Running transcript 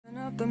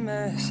the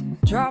mess.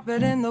 Drop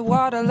it in the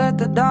water, let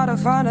the daughter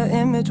find her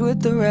image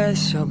with the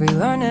rest. She'll be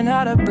learning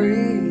how to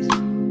breathe,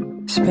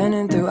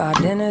 spinning through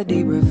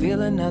identity,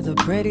 reveal another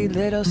pretty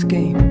little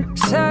scheme.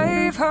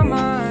 Save her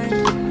mind,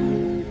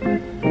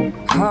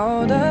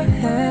 hold her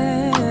hand,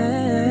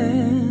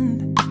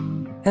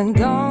 and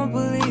don't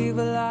believe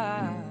a lie.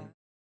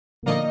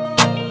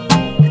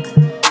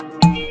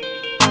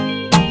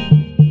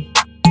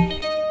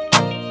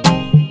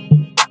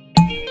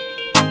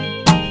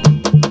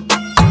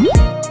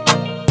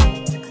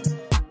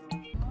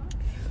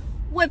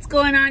 What's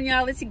going on,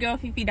 y'all? It's your girl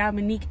Fifi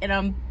Dominique, and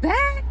I'm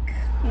back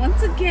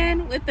once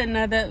again with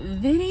another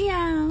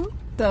video.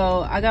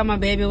 So I got my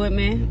baby with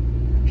me,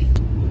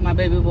 my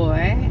baby boy,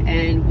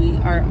 and we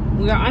are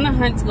on a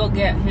hunt to go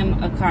get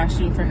him a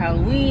costume for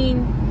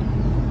Halloween.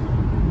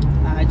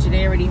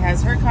 Jadaiah already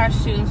has her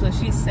costume, so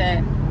she's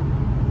set,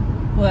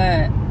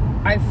 but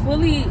I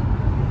fully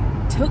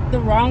took the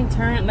wrong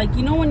turn. Like,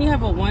 you know when you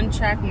have a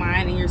one-track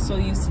mind and you're so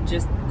used to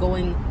just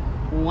going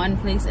one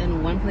place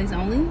and one place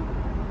only?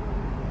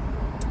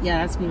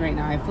 Yeah, that's me right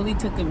now. I fully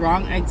took the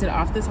wrong exit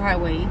off this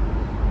highway,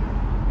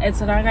 and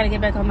so now I gotta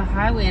get back on the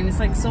highway, and it's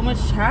like so much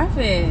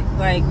traffic.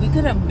 Like, we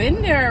could have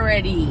been there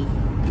already.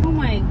 Oh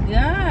my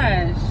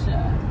gosh,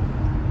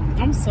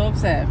 I'm so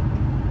upset.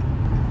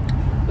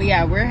 But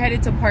yeah, we're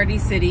headed to Party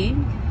City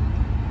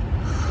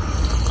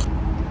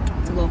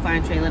to go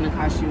find Traylon a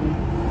costume.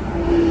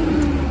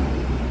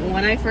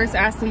 When I first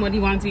asked him what he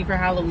wanted to be for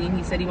Halloween,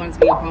 he said he wants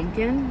to be a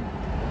pumpkin,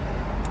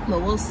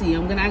 but we'll see.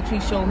 I'm gonna actually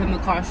show him the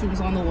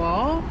costumes on the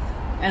wall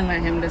and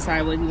let him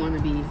decide what he want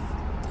to be,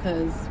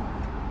 because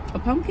a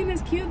pumpkin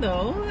is cute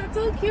though. That's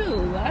so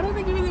cute. I don't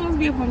think he really wants to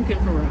be a pumpkin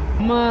for real.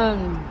 I'm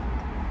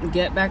gonna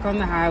get back on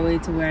the highway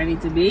to where I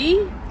need to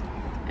be,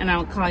 and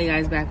I'll call you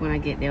guys back when I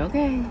get there,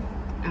 okay?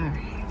 All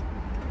right.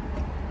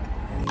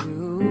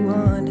 You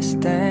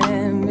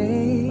understand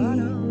me?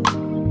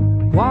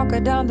 Walk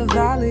her down the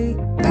valley,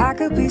 pack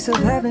a piece of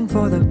heaven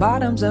for the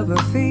bottoms of her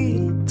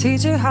feet.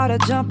 Teach her how to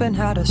jump and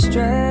how to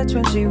stretch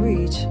when she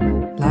reach,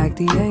 like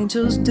the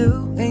angels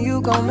do, and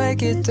you gon'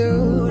 make it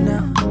through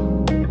now.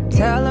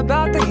 Tell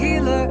about the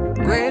healer,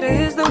 greater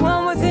is the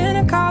one within,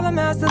 and call him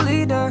as the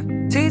leader.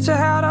 Teach her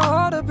how to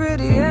hold a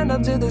pretty hand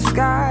up to the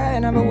sky,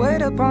 and never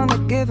wait upon the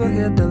giver,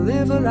 he'll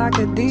deliver like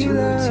a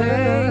dealer. To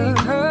take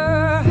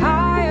her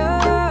higher,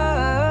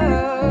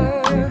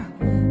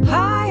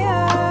 higher,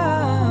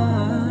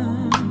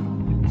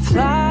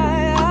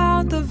 fly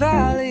out the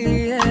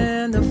valley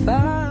and the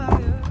fire.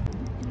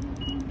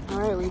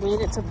 Alright, we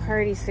made it to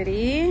Party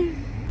City.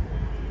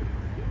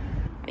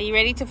 Are you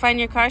ready to find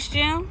your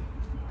costume?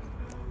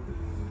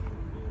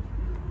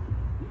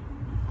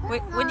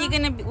 What are you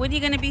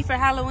gonna be for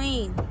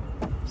Halloween?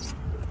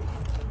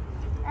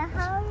 A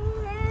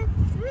Halloween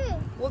tree.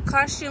 What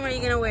costume are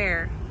you gonna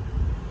wear?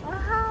 A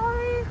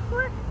Halloween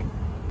foot.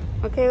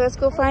 Okay, let's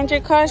go find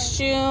your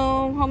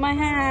costume. Hold my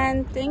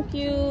hand. Thank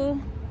you.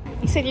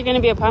 You said you're gonna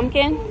be a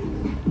pumpkin?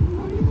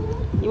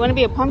 You wanna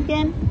be a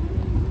pumpkin?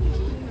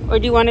 Or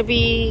do you wanna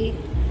be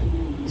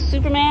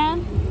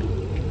Superman?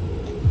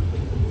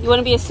 You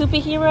wanna be a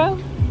superhero?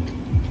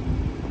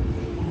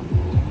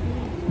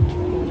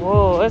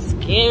 Whoa, that's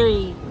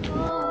scary.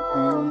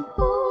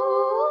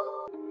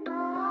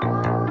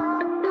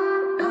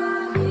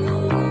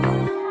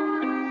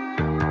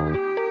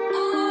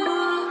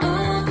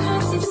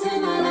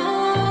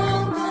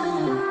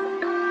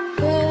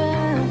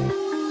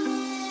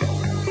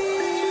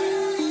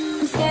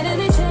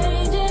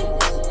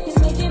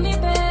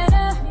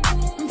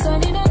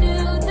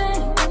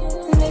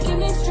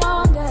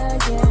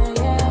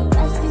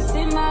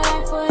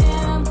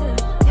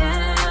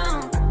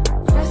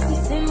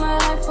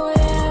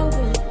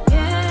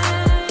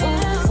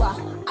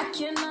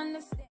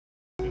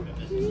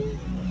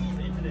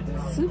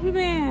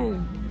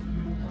 Superman.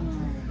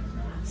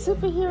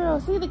 Superhero.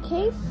 See the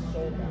cape?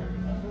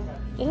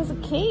 It has a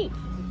cape.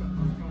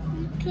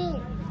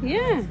 Cape.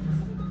 Yeah.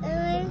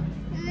 I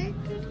like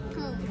the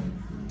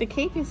cape. The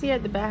cape is here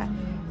at the back.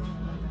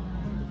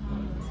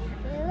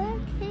 I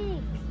like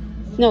cape.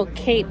 No,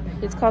 cape.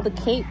 It's called a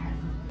cape.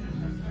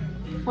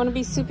 Want to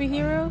be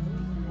superhero?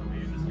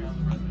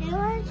 I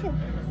want to.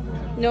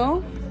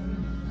 No?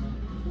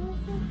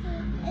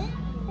 I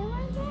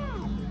want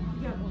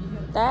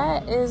that.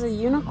 That is a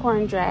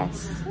unicorn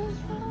dress.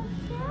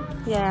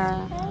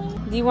 Yeah.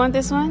 Do you want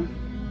this one?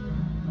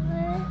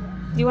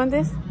 Do you want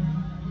this?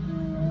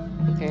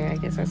 Okay, I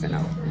guess that's a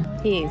no.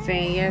 He ain't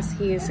saying yes,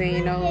 he is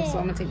saying no, so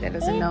I'm gonna take that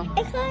as a no.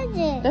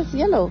 That's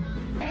yellow.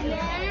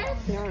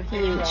 He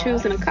ain't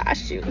choosing a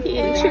costume. He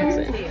ain't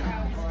choosing.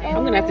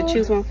 I'm gonna have to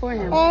choose one for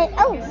him. Oh,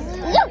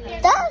 look,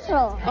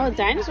 dinosaur. Oh,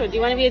 dinosaur. Do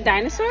you want to be a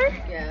dinosaur?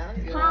 Yeah.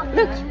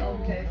 Look,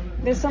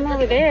 there's some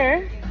over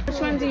there. Which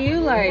one do you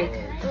like?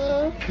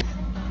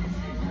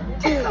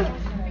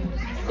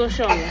 Go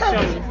show me.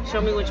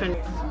 Show me which one.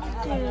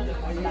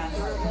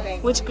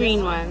 Which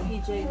green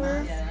one?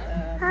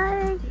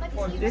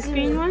 This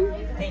green one?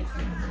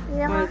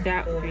 Yeah. Or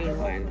that green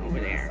one over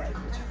there?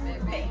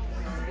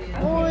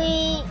 We. Oh,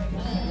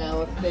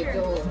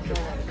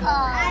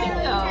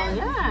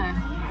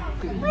 yeah.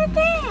 What's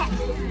that?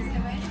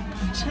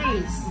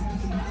 Chase.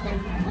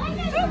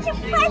 It's a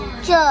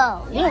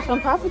pretzel. Yeah,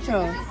 from Paw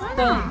Patrol.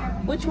 So,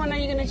 which one are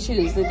you gonna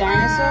choose? The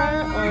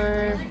dinosaur,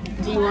 or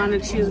do you want to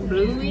choose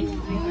Bluey?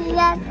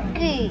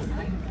 Lucky.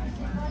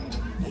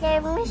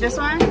 This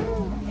one?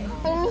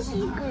 Let me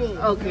see green.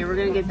 Okay, we're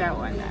gonna get that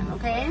one then,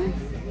 okay?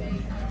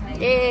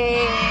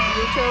 Yay,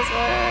 you chose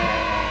one.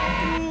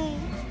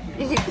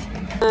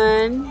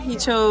 And he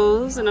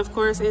chose, and of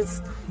course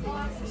it's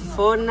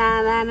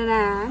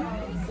 $4.99.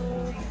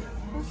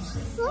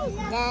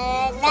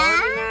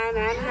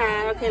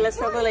 $4.99. Okay, let's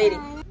tell the lady.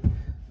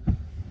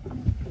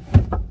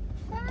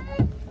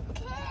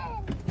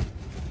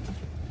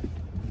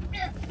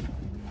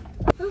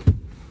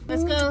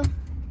 Let's go.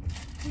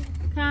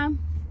 Come.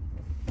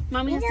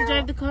 Mommy has to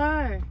drive the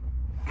car.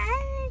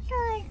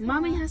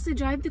 Mommy has to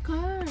drive the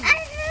car.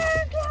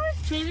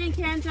 Trinity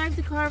can't drive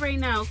the car right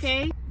now,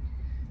 okay?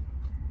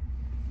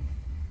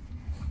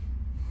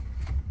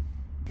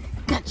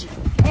 Gotcha.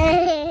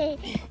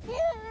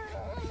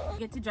 You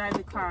get to drive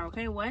the car,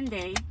 okay? One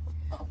day,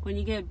 when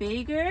you get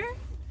bigger,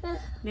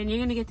 then you're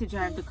gonna get to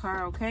drive the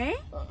car, okay?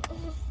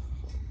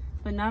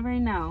 But not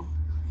right now.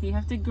 You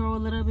have to grow a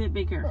little bit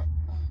bigger,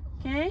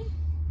 okay?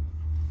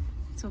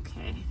 It's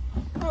okay.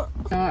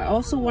 I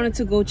also wanted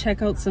to go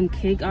check out some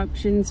cake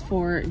options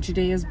for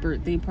Jadaiah's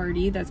birthday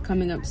party that's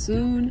coming up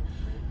soon.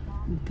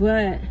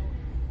 But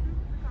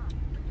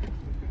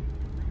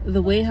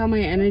the way how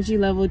my energy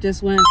level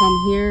just went from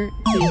here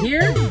to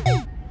here,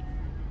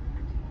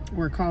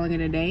 we're calling it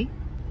a day.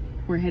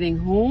 We're heading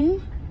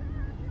home.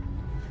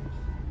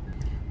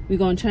 We're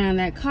gonna try on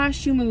that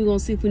costume and we're gonna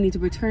see if we need to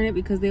return it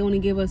because they only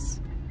give us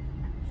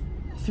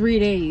 3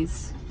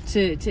 days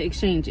to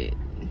exchange it.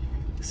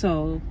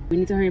 So we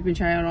need to hurry up and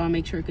try it all,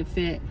 make sure it could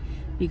fit,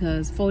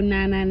 because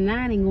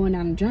 $49.99 ain't going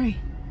down the drain.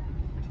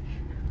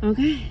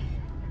 Okay?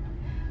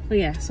 But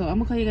yeah, so I'm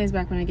gonna call you guys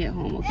back when I get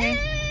home, okay?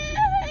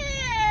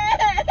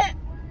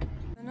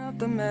 Up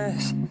the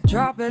mess,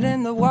 drop it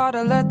in the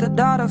water, let the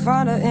daughter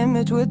find her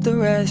image with the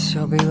rest.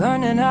 She'll be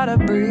learning how to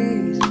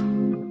breathe,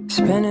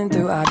 spinning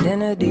through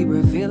identity,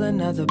 reveal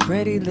another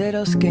pretty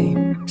little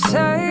scheme.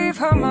 Save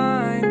her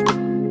mind,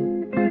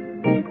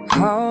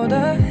 hold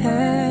her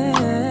hand.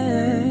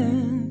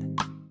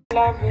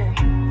 Love you,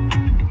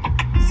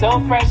 so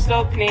fresh,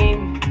 so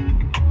clean.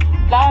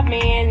 Love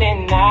me in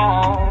and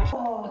out.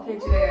 Okay,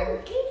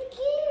 Jadaiah.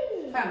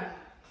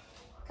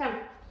 Come.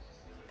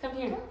 Come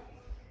here.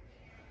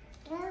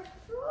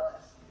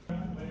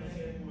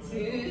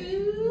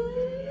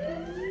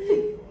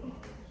 2.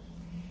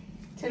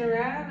 Turn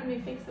around, let me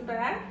fix the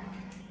back.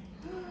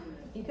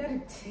 You got a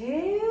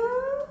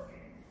tail?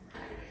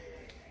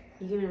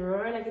 You gonna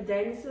roar like a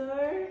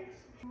dinosaur?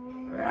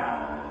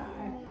 Roar.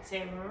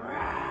 Say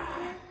roar.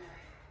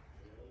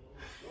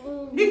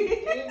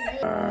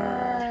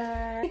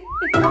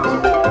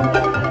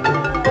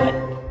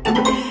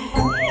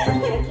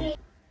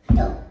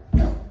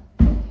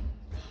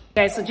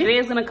 Guys, so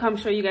Jadaiah's gonna come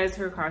show you guys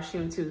her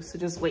costume too, so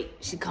just wait,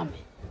 she's coming.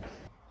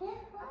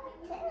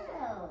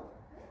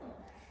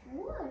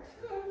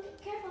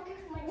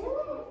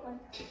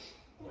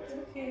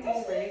 Okay,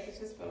 don't break, it's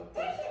just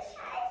focus.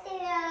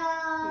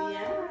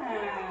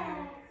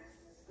 Yeah.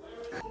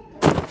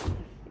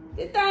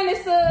 The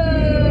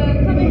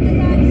dinosaur! Come in, the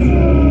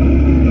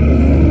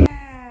dinosaur!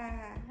 Yeah.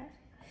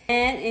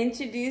 And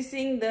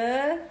introducing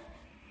the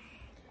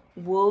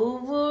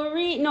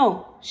Wolverine.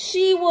 No,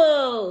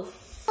 She-Wolf.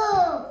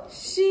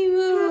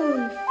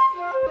 She-Wolf.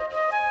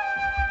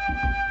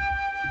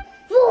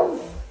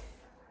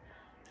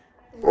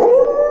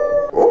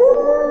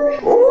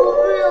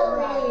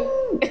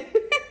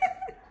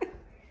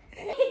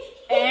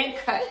 And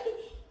cut.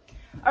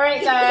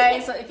 Alright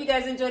guys, so if you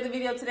guys enjoyed the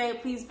video today,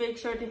 please make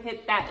sure to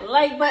hit that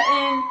like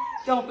button.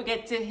 Don't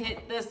forget to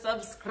hit the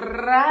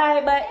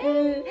subscribe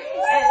button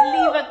and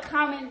leave a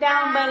comment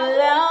down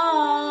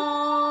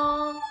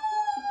below.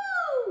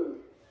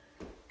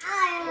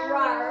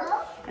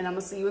 And I'm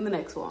gonna see you in the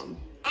next one.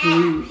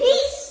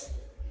 Peace.